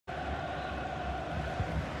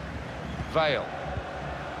Vale.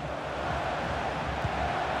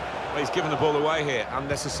 Well, he's given the ball away here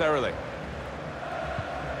unnecessarily.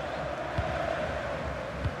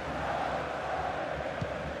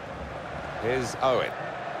 Here's Owen.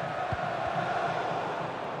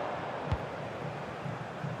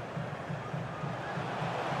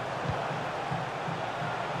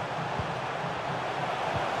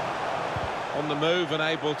 On the move and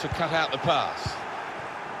able to cut out the pass.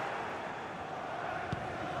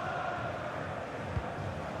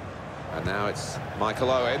 And now it's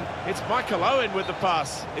Michael Owen. It's Michael Owen with the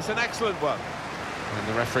pass. It's an excellent one. And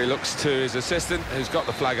the referee looks to his assistant, who's got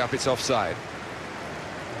the flag up. It's offside.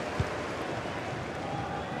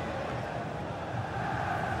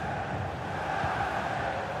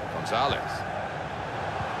 Gonzalez.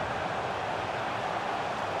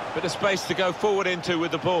 Bit of space to go forward into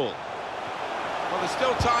with the ball. Well, there's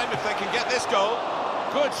still time if they can get this goal.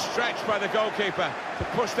 Good stretch by the goalkeeper to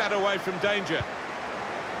push that away from danger.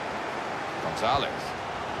 Gonzalez.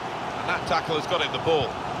 And that tackle has got him the ball.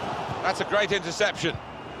 That's a great interception.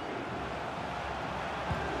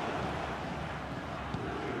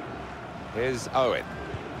 Here's Owen.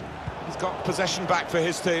 He's got possession back for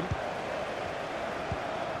his team.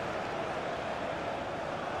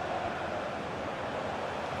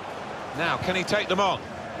 Now, can he take them on?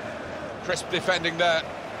 Crisp defending there.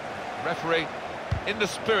 Referee, in the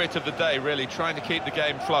spirit of the day, really trying to keep the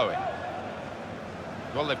game flowing.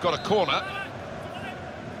 Well, they've got a corner.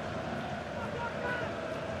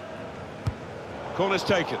 Corner's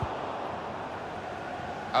taken.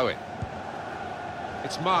 Owen.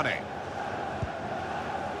 It's Mane.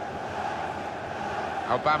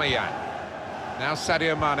 Aubameyang. Now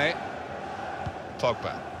Sadio Mane.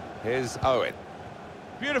 Pogba. Here's Owen.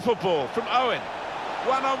 Beautiful ball from Owen.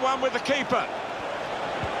 One-on-one with the keeper.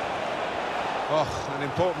 Oh, an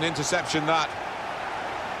important interception that.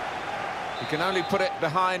 He can only put it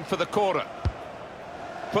behind for the corner.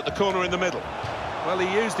 Put the corner in the middle. Well,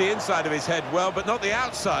 he used the inside of his head well, but not the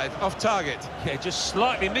outside, off target. Yeah, just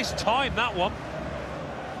slightly mistimed that one.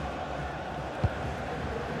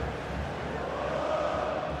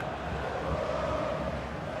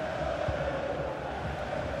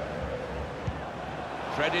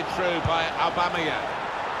 Threaded through by Aubameyang.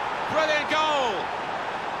 Brilliant goal!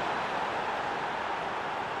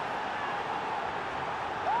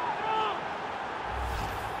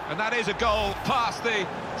 And that is a goal past the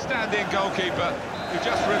standing goalkeeper, who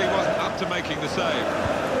just really wasn't up to making the save.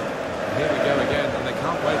 Here we go again, and they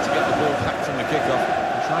can't wait to get the ball back from the kickoff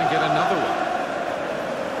and try and get another one.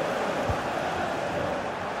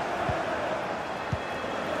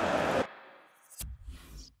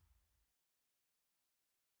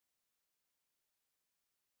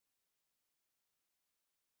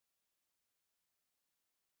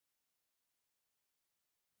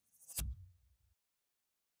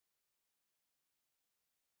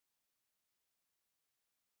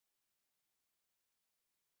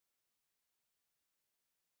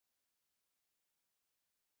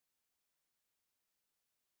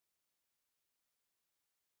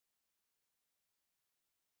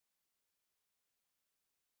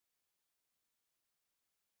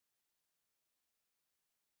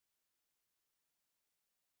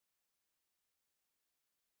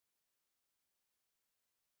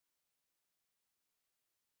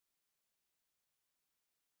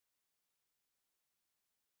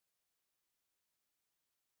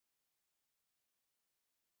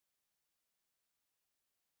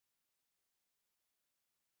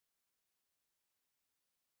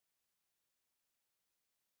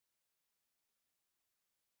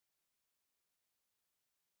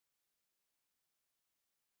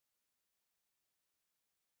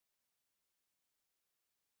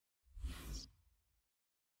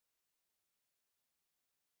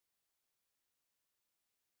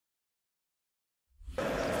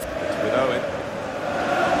 With Owen. He's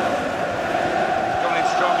gone in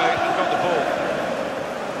strongly and got the ball.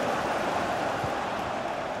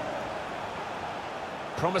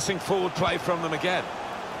 Promising forward play from them again.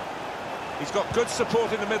 He's got good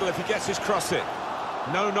support in the middle if he gets his cross in.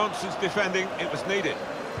 No nonsense defending, it was needed.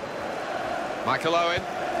 Michael Owen.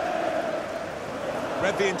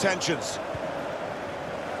 Read the intentions.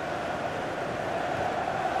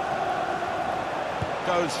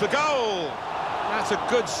 Goes for goal! That's a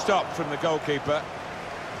good stop from the goalkeeper.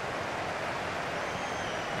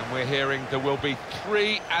 And we're hearing there will be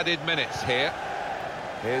 3 added minutes here.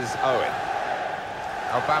 Here's Owen.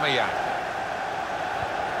 Aubameyang.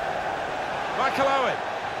 Michael Owen.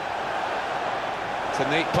 It's a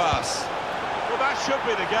neat pass. Well, that should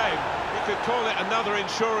be the game. You could call it another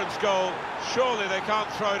insurance goal. Surely they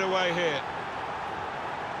can't throw it away here.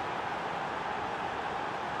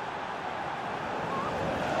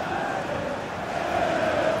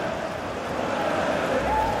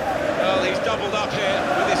 start here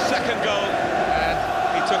with his second goal, and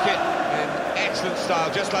he took it in excellent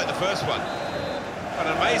style, just like the first one.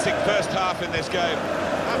 An amazing first half in this game.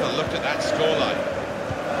 Have a look at that scoreline.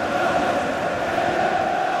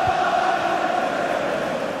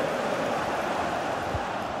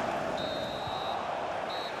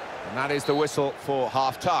 And that is the whistle for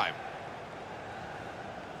half-time.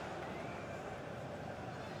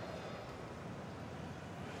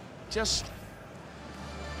 Just...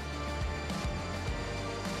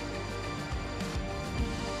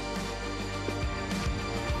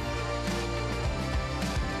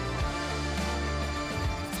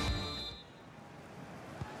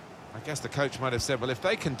 I guess the coach might have said, well, if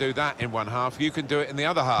they can do that in one half, you can do it in the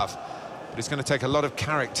other half. But it's going to take a lot of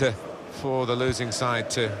character for the losing side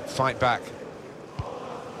to fight back.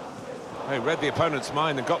 He read the opponent's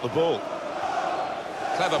mind and got the ball.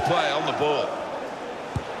 Clever play on the ball.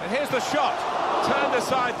 And here's the shot. Turned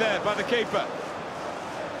aside there by the keeper.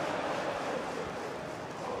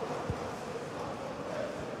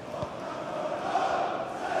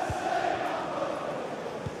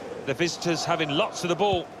 The visitors having lots of the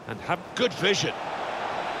ball and have Good vision.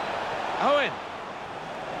 Owen.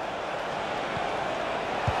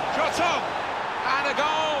 Shot on. And a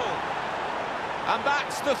goal. And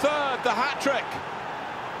that's the third, the hat-trick.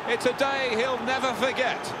 It's a day he'll never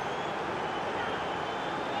forget.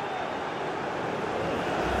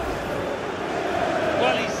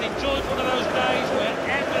 Well, he's enjoyed one of those days where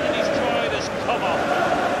everything he's tried has come off.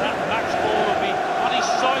 That match ball will be on his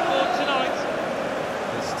sideboard tonight.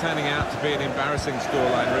 It's turning out to be an embarrassing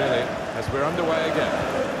scoreline, really, as we're underway again.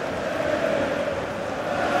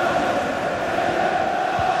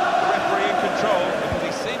 The referee in control because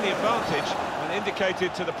he's seen the advantage and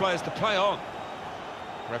indicated to the players to play on.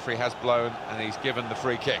 Referee has blown and he's given the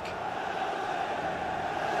free kick.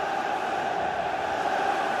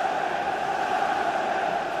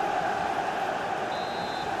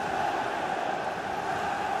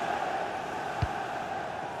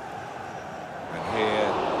 And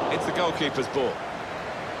here, it's the goalkeeper's ball.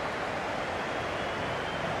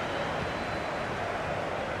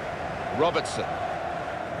 Robertson.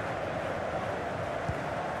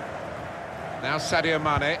 Now Sadio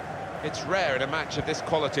Mane. It's rare in a match of this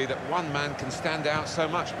quality that one man can stand out so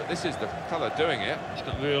much, but this is the fella doing it. He's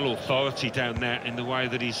got real authority down there in the way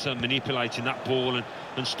that he's manipulating that ball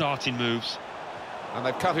and starting moves. And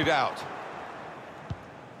they've cut it out.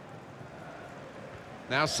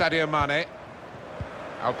 Now Sadio Mane.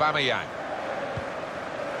 Aubameyang.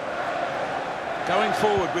 Going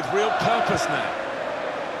forward with real purpose now.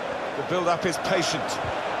 The build-up is patient.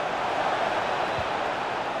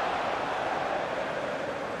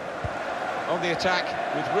 On the attack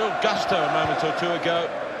with real gusto a moment or two ago,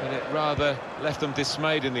 but it rather left them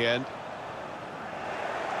dismayed in the end.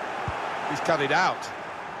 He's cut it out.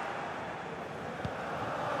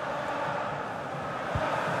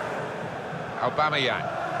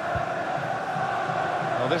 Aubameyang.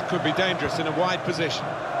 Well, this could be dangerous in a wide position.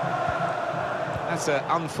 That's an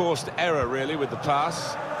unforced error, really, with the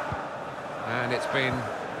pass. And it's been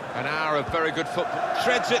an hour of very good football.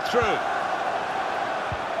 Threads it through.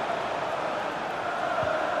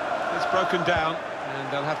 It's broken down,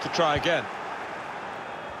 and they'll have to try again.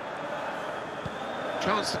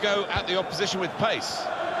 Chance to go at the opposition with pace.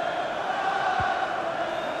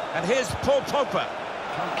 And here's Paul Pogba.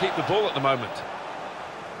 Can't keep the ball at the moment.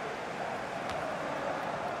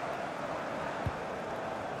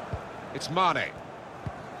 It's Mane.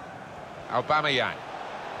 Aubameyang.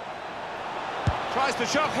 Tries the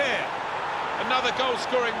shot here. Another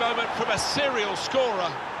goal-scoring moment from a serial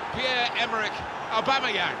scorer, Pierre-Emerick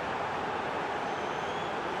Aubameyang.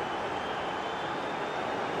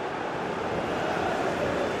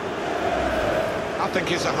 I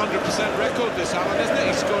think it's a 100% record this, Alan, isn't it?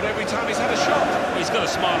 He's scored every time he's had a shot. Well, he's got a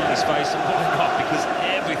smile on his face, and why not? Because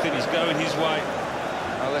everything is going his way.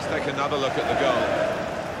 Well, let's take another look at the goal.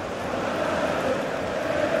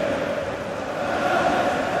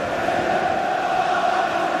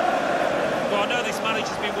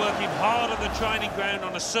 Manager's been working hard on the training ground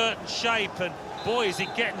on a certain shape, and boy, is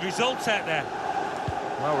it getting results out there.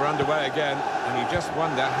 Well, we're underway again, and you just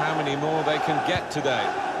wonder how many more they can get today.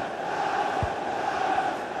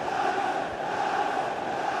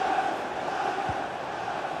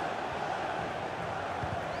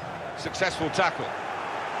 Successful tackle.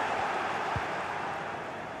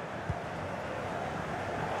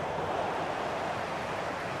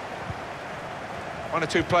 One or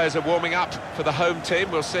two players are warming up for the home team.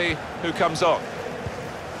 We'll see who comes on.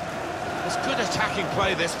 It's good attacking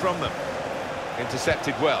play, this, from them.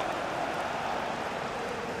 Intercepted well.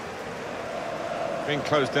 Being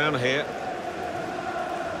closed down here.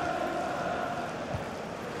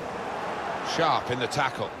 Sharp in the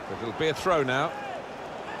tackle, but it'll be a throw now.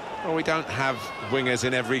 Well, we don't have wingers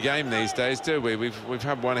in every game these days, do we? We've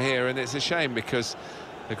had one here, and it's a shame because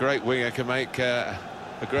a great winger can make a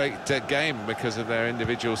great game because of their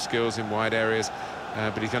individual skills in wide areas.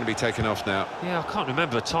 But he's going to be taken off now. Yeah, I can't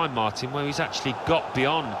remember a time, Martin, where he's actually got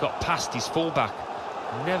past his fullback.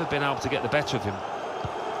 Never been able to get the better of him.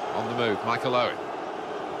 On the move, Michael Owen.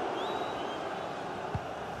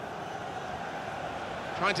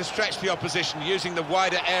 Trying to stretch the opposition, using the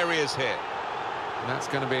wider areas here. And that's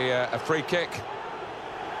going to be a free kick.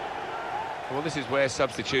 Well, this is where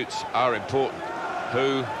substitutes are important.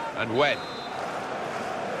 Who and when.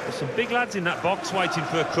 There's some big lads in that box waiting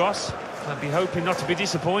for a cross. I'd be hoping not to be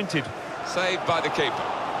disappointed. Saved by the keeper.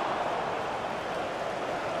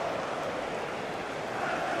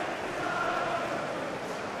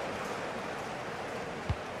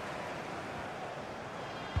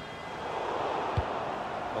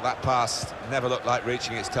 Well, that pass never looked like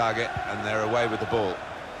reaching its target, and they're away with the ball.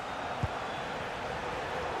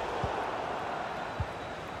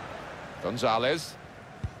 Gonzalez.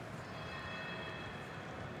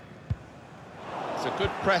 It's a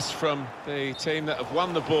good press from the team that have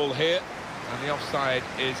won the ball here, and the offside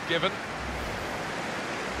is given.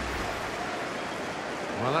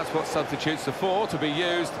 Well, that's what substitutes are for, to be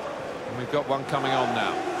used, and we've got one coming on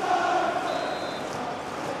now.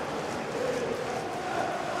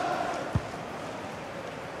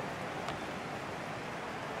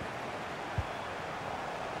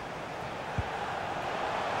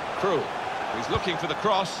 Krul, he's looking for the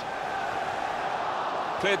cross.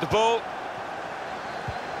 Cleared the ball.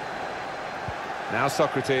 Now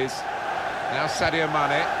Socrates, now Sadio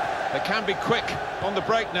Mane. They can be quick on the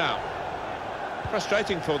break now.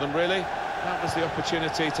 Frustrating for them, really. That was the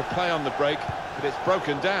opportunity to play on the break, but it's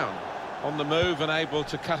broken down. On the move and able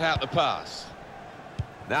to cut out the pass.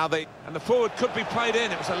 Now and the forward could be played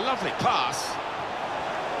in. It was a lovely pass.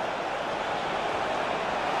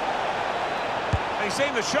 He's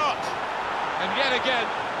seen the shot. And yet again,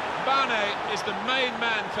 Mane is the main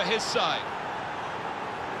man for his side.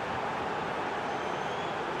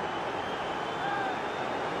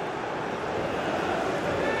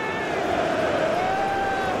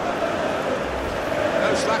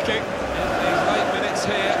 Slacking in these late minutes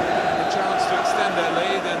here, a chance to extend their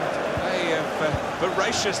lead, and they have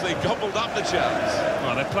voraciously gobbled up the chance.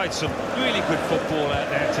 Well, they played some really good football out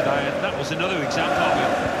there today, and that was another example of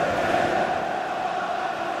it.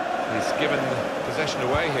 He's given possession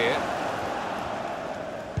away here.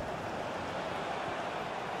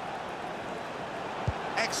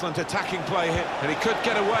 Excellent attacking play here, and he could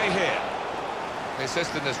get away here. The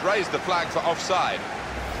assistant has raised the flag for offside.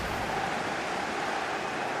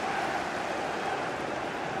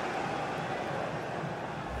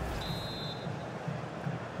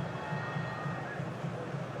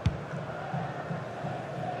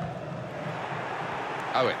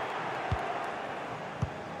 Owen.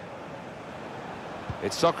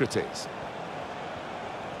 It's Socrates.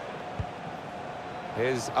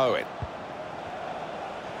 Here's Owen.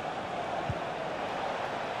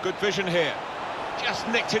 Good vision here. Just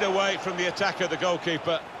nicked it away from the attacker, the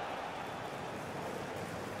goalkeeper.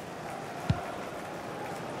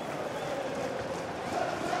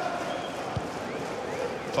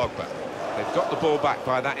 Pogba. They've got the ball back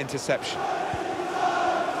by that interception.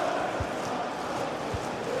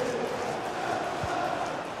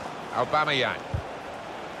 Aubameyang.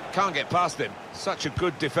 Can't get past him. Such a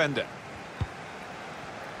good defender.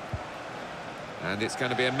 And it's going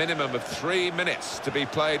to be a minimum of 3 minutes to be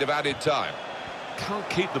played of added time. Can't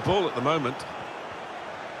keep the ball at the moment.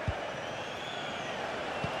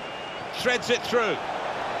 Threads it through.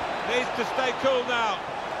 Needs to stay cool now.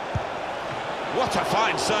 What a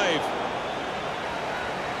fine save.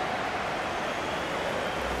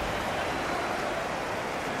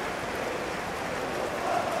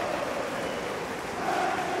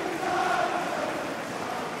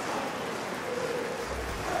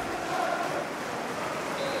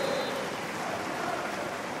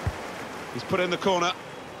 He's put in the corner.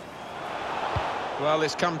 Well,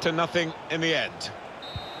 it's come to nothing in the end.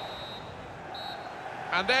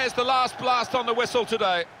 And there's the last blast on the whistle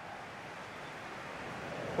today.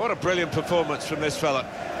 What a brilliant performance from this fella.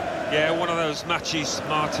 Yeah, one of those matches,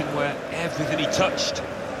 Martin, where everything he touched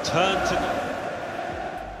turned to...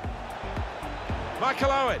 Michael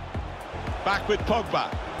Owen. Back with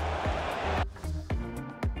Pogba.